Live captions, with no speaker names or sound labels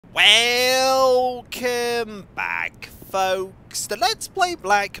Welcome back, folks, to Let's Play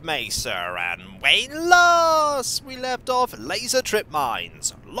Black Mesa, and when last we left off, laser trip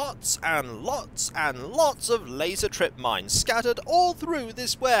mines. Lots and lots and lots of laser trip mines scattered all through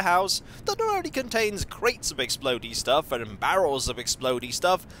this warehouse that not only contains crates of explodey stuff and barrels of explodey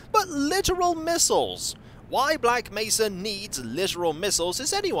stuff, but literal missiles. Why Black Mesa needs literal missiles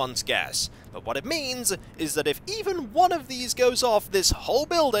is anyone's guess, but what it means is that if even one of these goes off, this whole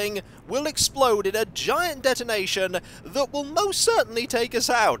building will explode in a giant detonation that will most certainly take us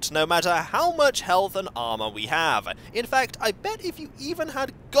out, no matter how much health and armor we have. In fact, I bet if you even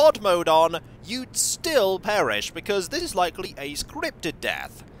had God mode on, you'd still perish, because this is likely a scripted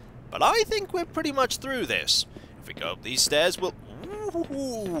death. But I think we're pretty much through this. If we go up these stairs, we'll...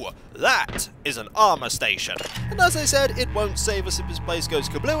 Ooh, that is an armor station. And as I said, it won't save us if this place goes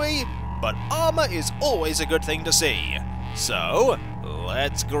kablooey, but armor is always a good thing to see. So,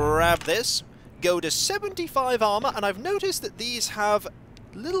 let's grab this, go to 75 armor, and I've noticed that these have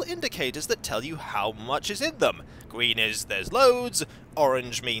little indicators that tell you how much is in them. Green is there's loads,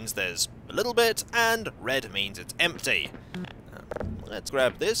 orange means there's a little bit, and red means it's empty. Let's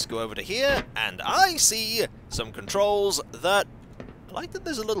grab this, go over to here, and I see some controls that... I like that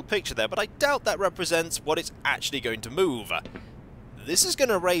there's a little picture there, but I doubt that represents what it's actually going to move. This is going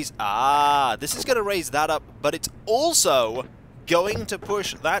to raise... this is going to raise that up, but it's also going to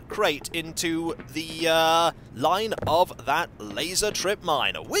push that crate into the line of that laser trip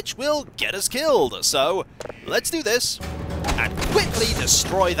mine, which will get us killed. So, let's do this, and quickly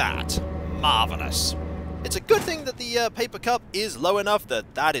destroy that. Marvelous. It's a good thing that the paper cup is low enough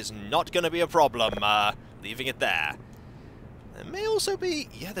that that is not going to be a problem, leaving it there. There may also be...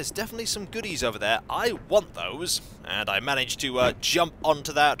 yeah, there's definitely some goodies over there. I want those. And I managed to jump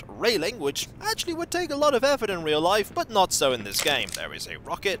onto that railing, which actually would take a lot of effort in real life, but not so in this game. There is a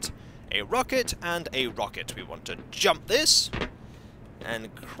rocket, and a rocket. We want to jump this,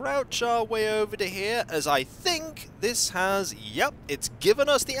 and crouch our way over to here, as I think this has... yep, it's given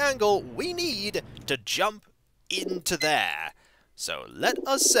us the angle we need to jump into there. So let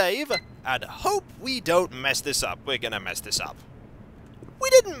us save, and hope we don't mess this up. We're gonna mess this up. We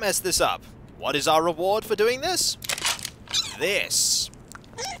didn't mess this up. What is our reward for doing this? This.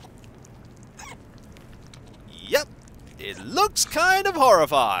 Yep, it looks kind of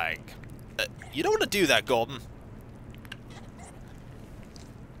horrifying. You don't want to do that, Gordon.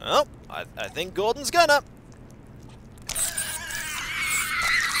 Oh, I think Gordon's gonna.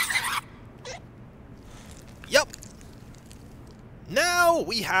 Yep. Now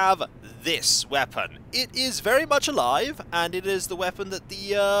we have this weapon. It is very much alive, and it is the weapon that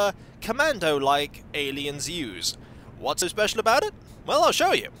the commando-like aliens use. What's so special about it? Well, I'll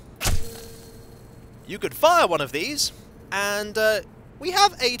show you. You could fire one of these, and we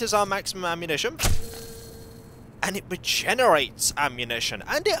have 8 as our maximum ammunition. And it regenerates ammunition,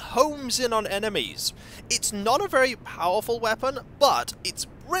 and it homes in on enemies. It's not a very powerful weapon, but it's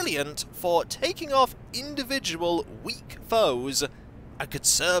brilliant for taking off individual weak foes and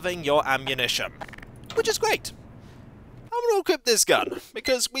conserving your ammunition, which is great. I'm going to equip this gun,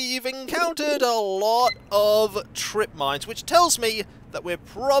 because we've encountered a lot of trip mines, which tells me that we're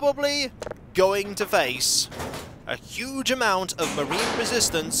probably going to face a huge amount of marine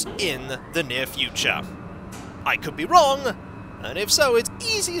resistance in the near future. I could be wrong, and if so, it's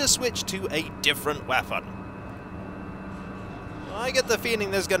easy to switch to a different weapon. I get the feeling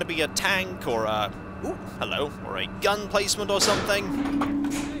there's going to be a tank or a... ooh, hello, or a gun placement or something.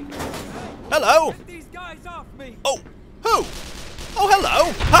 Hello! Get these guys off me. Oh, who? Oh,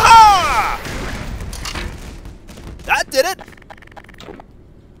 hello! Ha-ha! That did it!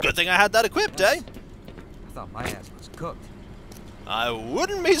 Good thing I had that equipped, eh? I thought my ass was cooked. I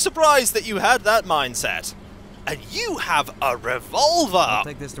wouldn't be surprised that you had that mindset. And you have a revolver! Don't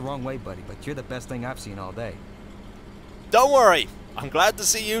take this the wrong way, buddy, but you're the best thing I've seen all day. Don't worry, I'm glad to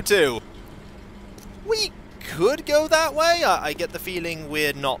see you too. We could go that way. I get the feeling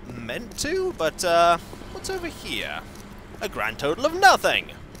we're not meant to, but what's over here? A grand total of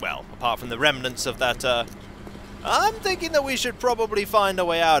nothing. Well, apart from the remnants of that, I'm thinking that we should probably find a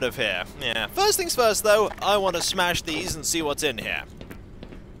way out of here. Yeah, first things first though, I want to smash these and see what's in here.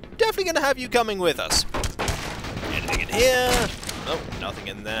 Definitely gonna have you coming with us. Anything in here? Oh, nothing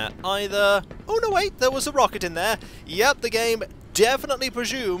in there either. Oh no, wait, there was a rocket in there. Yep, the game definitely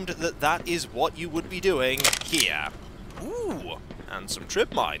presumed that that is what you would be doing here. Ooh, and some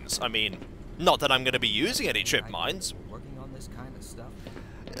trip mines. I mean, not that I'm going to be using any trip mines. Working on this kind of stuff.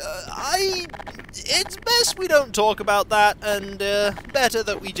 It's best we don't talk about that, and better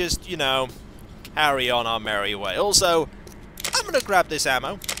that we just, you know, carry on our merry way. Also, I'm going to grab this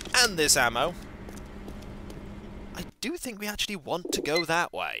ammo. and this ammo. I do think we actually want to go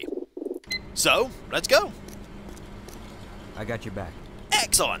that way. So, let's go. I got your back.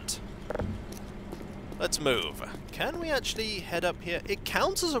 Excellent. Let's move. Can we actually head up here? It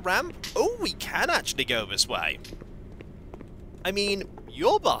counts as a ramp? Oh, we can actually go this way. I mean,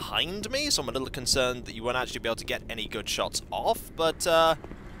 you're behind me, so I'm a little concerned that you won't actually be able to get any good shots off, but,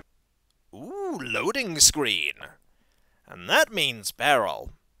 ooh, loading screen. And that means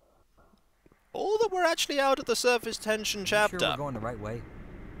barrel. Or that we're actually out of the surface tension chapter. Sure we're going the right way?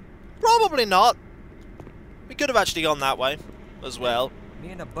 Probably not. We could have actually gone that way as well. Me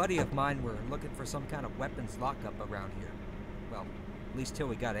and a buddy of mine were looking for some kind of weapons lockup around here. Well, at least till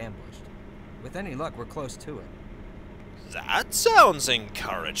we got ambushed. With any luck, we're close to it. That sounds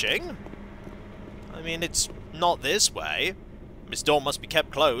encouraging. I mean, it's not this way. This door must be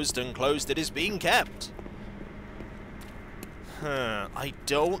kept closed, and closed it is being kept. I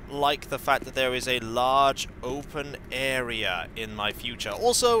don't like the fact that there is a large open area in my future.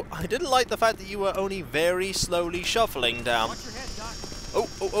 Also, I didn't like the fact that you were only very slowly shuffling down. Watch your head, Doc. Oh,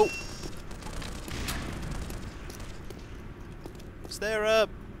 oh, oh. Is there a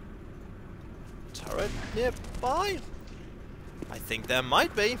turret nearby? I think there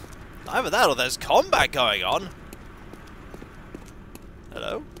might be. Either that or there's combat going on.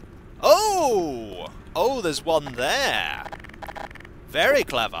 Hello? Oh! Oh, there's one there. Very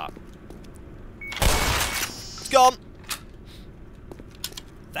clever. It's gone.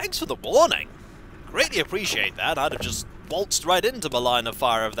 Thanks for the warning. Greatly appreciate that. I'd have just waltzed right into the line of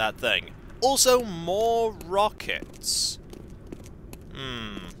fire of that thing. Also, more rockets.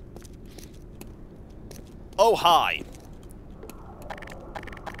 Oh, hi.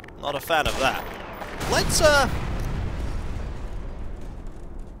 Not a fan of that. Let's,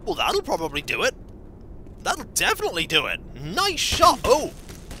 well, that'll probably do it. That'll definitely do it. Nice shot. Oh.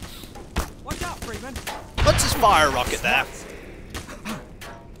 Watch out, Freeman. What's his fire rocket there?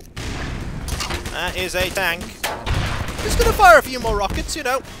 That is a tank. Just gonna fire a few more rockets, you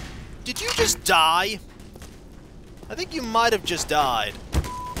know. Did you just die? I think you might have just died.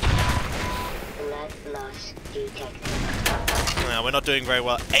 Blood loss detected. Well, we're not doing very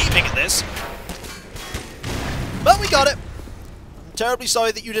well aiming at this. But we got it. I'm terribly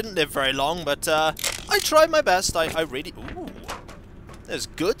sorry that you didn't live very long, but I tried my best. I really... Ooh. There's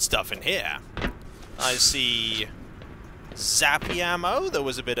good stuff in here. I see zappy ammo. There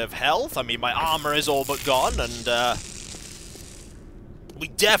was a bit of health. I mean, my armor is all but gone, and we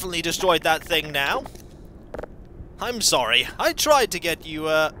definitely destroyed that thing now. I'm sorry. I tried to get you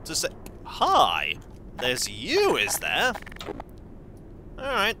to say... Hi. There's you, is there?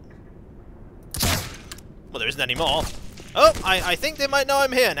 Alright. Well, there isn't any more. Oh, I think they might know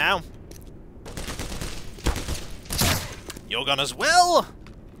I'm here now. You're gone as well.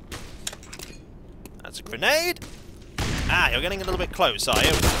 That's a grenade. Ah, you're getting a little bit close, are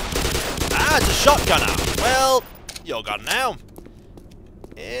you? Ah, it's a shotgunner. Well, you're gone now.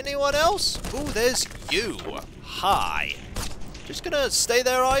 Anyone else? Ooh, there's you. Hi. Just gonna stay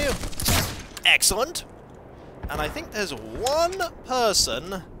there, are you? Excellent. And I think there's one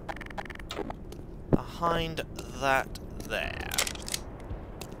person behind that there.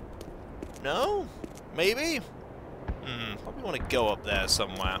 No? Maybe? Probably want to go up there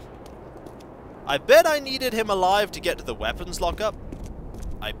somewhere. I bet I needed him alive to get to the weapons lockup.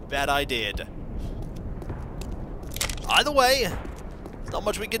 I bet I did. Either way, there's not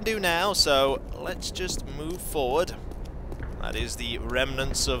much we can do now, so let's just move forward. That is the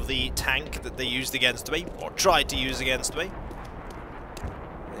remnants of the tank that they used against me, or tried to use against me.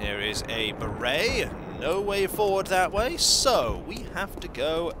 There is a beret. No way forward that way, so we have to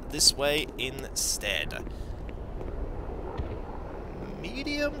go this way instead.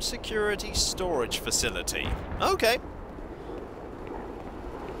 Medium security storage facility. Okay.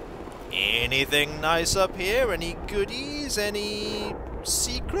 Anything nice up here? Any goodies? Any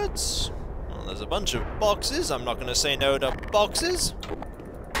secrets? Well, there's a bunch of boxes. I'm not going to say no to boxes.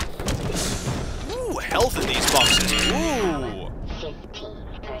 Ooh, health in these boxes. Ooh.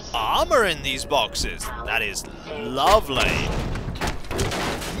 15%. Armor in these boxes. That is lovely.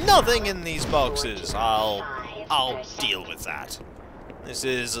 Nothing in these boxes. I'll deal with that. This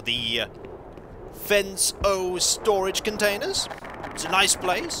is the Fence O storage containers. It's a nice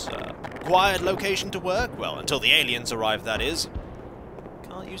place. Quiet location to work. Well, until the aliens arrive, that is.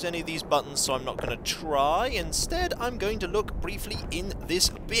 Can't use any of these buttons, so I'm not going to try. Instead, I'm going to look briefly in this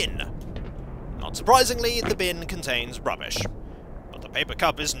bin. Not surprisingly, the bin contains rubbish. But the paper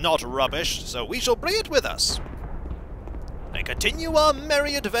cup is not rubbish, so we shall bring it with us. And continue our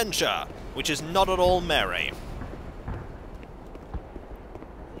merry adventure, which is not at all merry.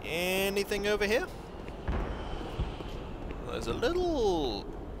 Anything over here? There's a little...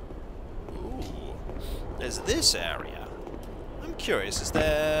 Ooh. There's this area. I'm curious, is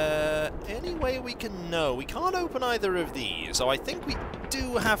there any way we can know? We can't open either of these, so I think we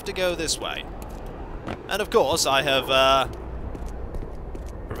do have to go this way. And of course, I have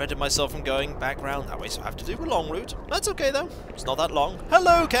prevented myself from going back round that way, so I have to do a long route. That's okay though, it's not that long.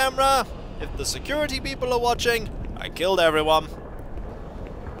 Hello, camera! If the security people are watching, I killed everyone.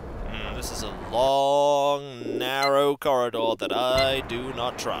 This is a long, narrow corridor that I do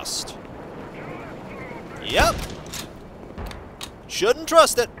not trust. Yep. Shouldn't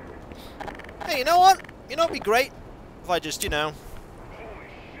trust it. Hey, you know what? You know, it'd be great if I just, you know...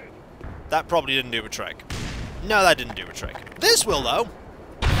 That probably didn't do a trick. No, that didn't do a trick. This will, though.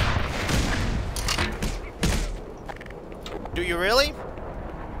 Do you really?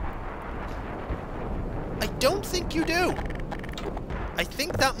 I don't think you do. I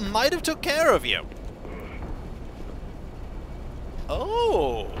think that might have took care of you.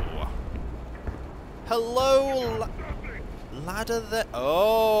 Oh. Hello, ladder there.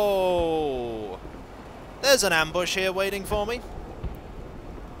 Oh. There's an ambush here waiting for me.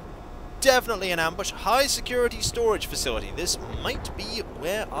 Definitely an ambush. High security storage facility. This might be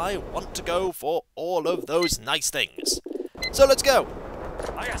where I want to go for all of those nice things. So let's go.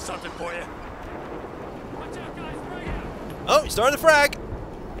 I got something for you. Watch out, guys, frag out. Oh, he's throwing the frag.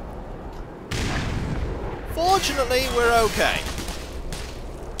 Fortunately, we're okay.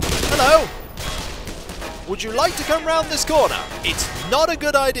 Hello. Would you like to come round this corner? It's not a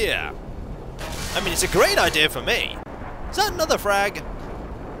good idea. I mean, it's a great idea for me. Is that another frag?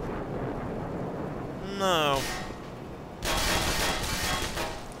 No.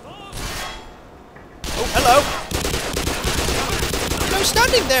 Oh, hello. No,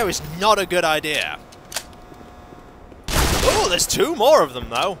 standing there is not a good idea. Oh, there's two more of them,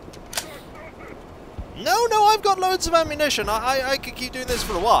 though. No, I've got loads of ammunition. I could keep doing this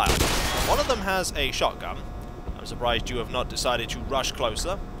for a while. One of them has a shotgun. I'm surprised you have not decided to rush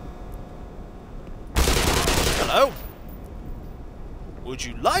closer. Hello. Would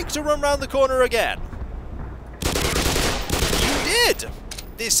you like to run round the corner again? You did!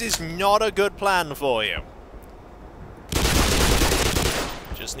 This is not a good plan for you.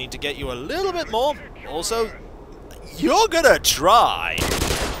 Just need to get you a little bit more. Also, you're gonna try.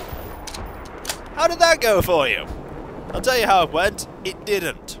 How did that go for you? I'll tell you how it went. It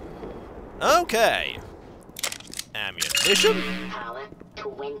didn't. Okay. Ammunition. Power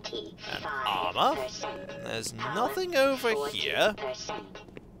 25%. And armor. There's nothing over here. 40%.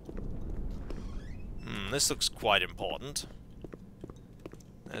 This looks quite important.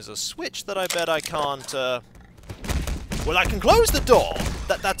 There's a switch that I bet I can't, Well, I can close the door.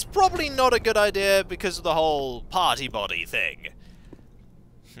 That's probably not a good idea because of the whole party body thing.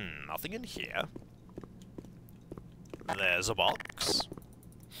 Nothing in here. There's a box.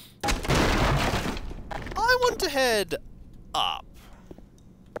 I want to head up.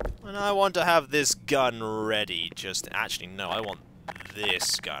 And I want to have this gun ready. Actually, no, I want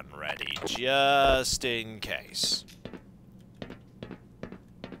this gun ready. Just in case.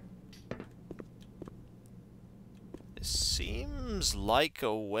 This seems like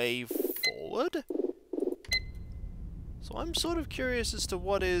a way forward. So I'm sort of curious as to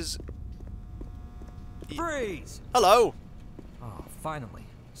what is... Freeze! Hello! Oh, finally.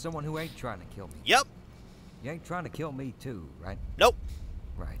 Someone who ain't trying to kill me. Yep. You ain't trying to kill me too, right? Nope.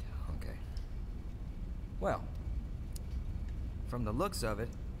 Right, okay. Well, from the looks of it,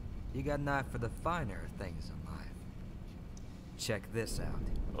 you got an eye for the finer things in life. Check this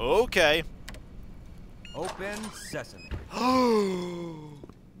out. Okay. Open sesame. Oh!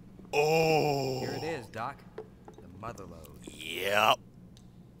 Here it is, Doc. The motherlode. Yep.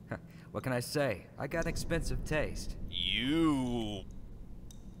 What can I say? I got expensive taste. You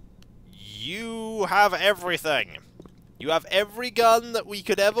have everything. You have every gun that we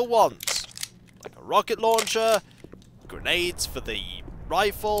could ever want. Like a rocket launcher, grenades for the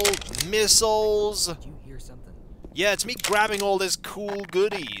rifle, missiles. Did you hear something? Yeah, it's me grabbing all this cool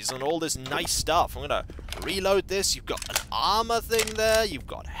goodies and all this nice stuff. I'm gonna reload this. You've got an armor thing there. You've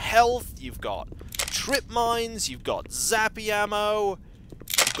got health. You've got trip mines. You've got zappy ammo.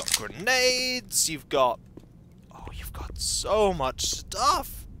 You've got grenades. You've got... Oh, you've got so much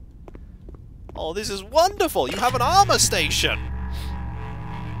stuff. Oh, this is wonderful. You have an armor station.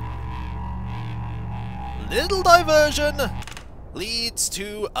 Little diversion leads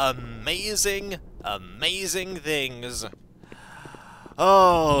to amazing, amazing things.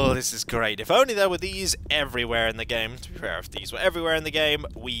 Oh, this is great. If only there were these everywhere in the game. To be fair, if these were everywhere in the game,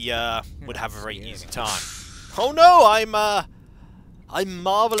 we would have a very easy time. Oh no, I'm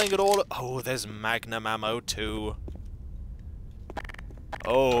marveling at all... Oh, there's magnum ammo too.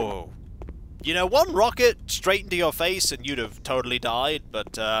 Oh. You know, one rocket straight into your face and you'd have totally died,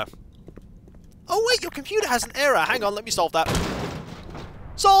 but, Oh, wait, your computer has an error. Hang on, let me solve that.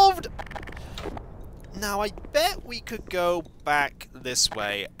 Solved! Now, I bet we could go back this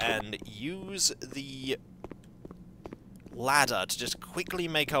way and use the ladder to just quickly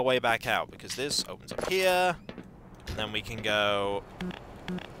make our way back out, because this opens up here, and then we can go...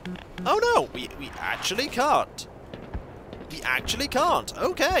 Oh no, we actually can't. We actually can't.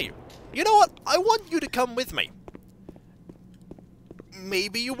 Okay. You know what? I want you to come with me.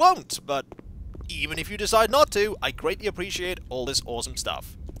 Maybe you won't, but even if you decide not to, I greatly appreciate all this awesome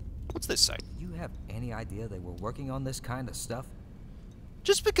stuff. What's this say? You have any idea they were working on this kind of stuff?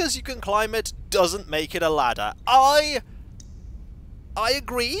 Just because you can climb it doesn't make it a ladder. I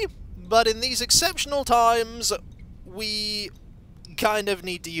agree, but in these exceptional times, we kind of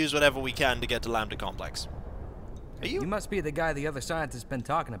need to use whatever we can to get to Lambda Complex. Are you? You must be the guy the other scientist's been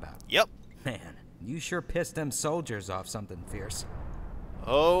talking about. Yep. Man, you sure pissed them soldiers off something fierce.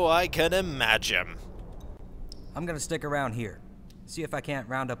 Oh, I can imagine. I'm gonna stick around here. See if I can't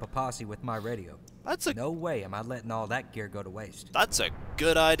round up a posse with my radio. No way am I letting all that gear go to waste. That's a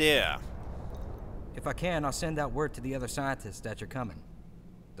good idea. If I can, I'll send out word to the other scientists that you're coming.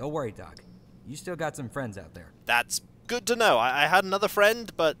 Don't worry, Doc. You still got some friends out there. That's good to know. I had another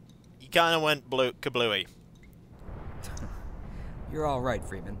friend, but he kind of went kablooey. You're all right,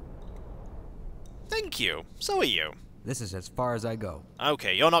 Freeman. Thank you. So are you. This is as far as I go.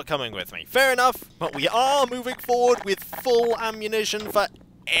 Okay, you're not coming with me. Fair enough, but we are moving forward with full ammunition for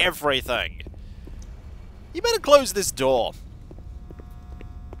everything. You better close this door.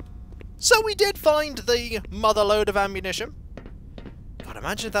 So we did find the motherload of ammunition. God,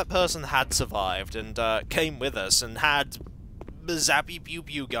 imagine if that person had survived and came with us and had a zappy pew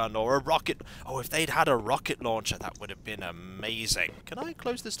pew gun or a rocket. Oh, if they'd had a rocket launcher, that would have been amazing. Can I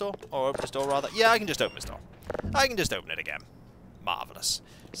close this door? Or open this door, rather? Yeah, I can just open this door. I can just open it again. Marvellous.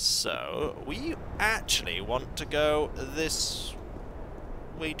 So, we actually want to go this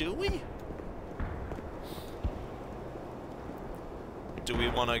way, do we? Do we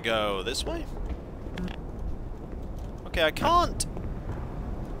want to go this way? Okay, I can't.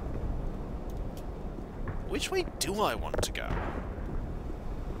 Which way do I want to go?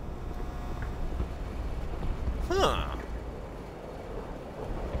 Huh.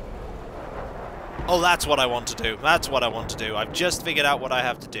 Oh, that's what I want to do. That's what I want to do. I've just figured out what I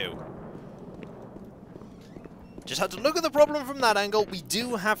have to do. Just had to look at the problem from that angle. We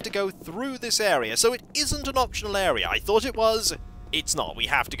do have to go through this area, so it isn't an optional area. I thought it was. It's not. We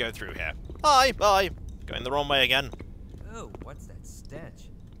have to go through here. Hi, bye. Going the wrong way again. Oh, what's that stench?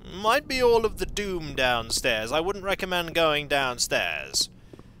 Might be all of the doom downstairs. I wouldn't recommend going downstairs.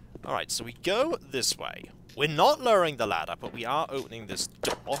 Alright, so we go this way. We're not lowering the ladder, but we are opening this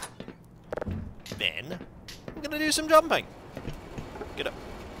door. Then, we're going to do some jumping. Get up.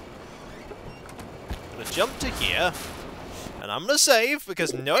 I'm going to jump to here. And I'm going to save,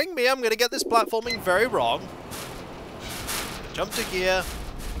 because knowing me, I'm going to get this platforming very wrong. Jump to here.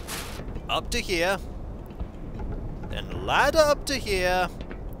 Up to here. Then ladder up to here.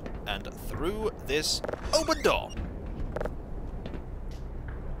 And through this open door.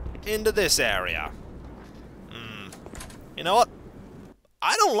 Into this area. You know what?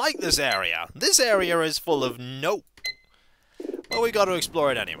 I don't like this area. This area is full of nope. Well, we got to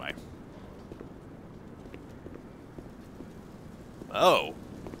explore it anyway. Oh.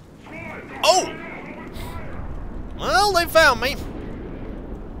 Oh! Well, they found me.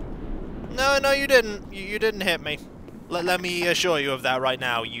 No, no, you didn't. You didn't hit me. Let me assure you of that right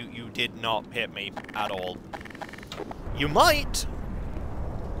now. You did not hit me at all. You might.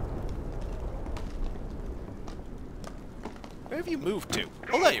 Where have you moved to?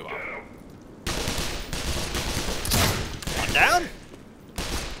 Oh, there you are. One down.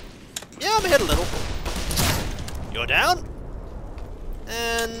 Yeah, I'm hit a little. You're down.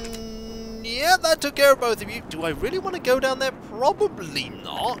 And yeah, that took care of both of you. Do I really want to go down there? Probably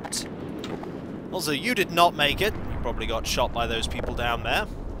not. Also, you did not make it. You probably got shot by those people down there.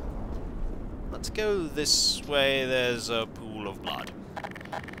 Let's go this way. There's a pool of blood.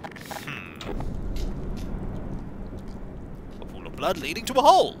 A pool of blood leading to a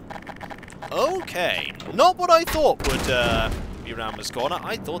hole. Okay. Not what I thought would be around this corner.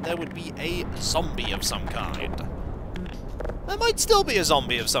 I thought there would be a zombie of some kind. There might still be a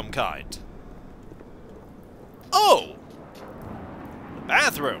zombie of some kind. Oh! The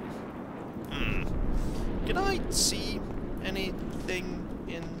bathroom. Can I see anything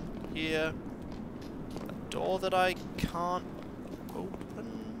in here? A door that I can't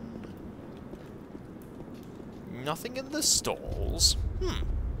Open. Nothing in the stalls.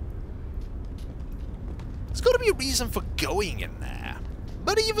 There's got to be a reason for going in there.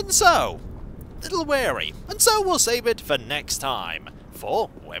 But even so, a little wary. And so we'll save it for next time. For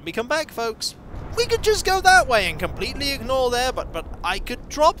when we come back, folks. We could just go that way and completely ignore there, but I could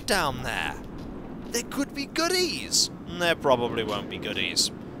drop down there. There could be goodies. There probably won't be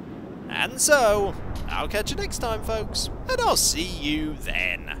goodies. And so, I'll catch you next time, folks. And I'll see you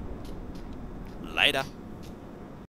then. Later.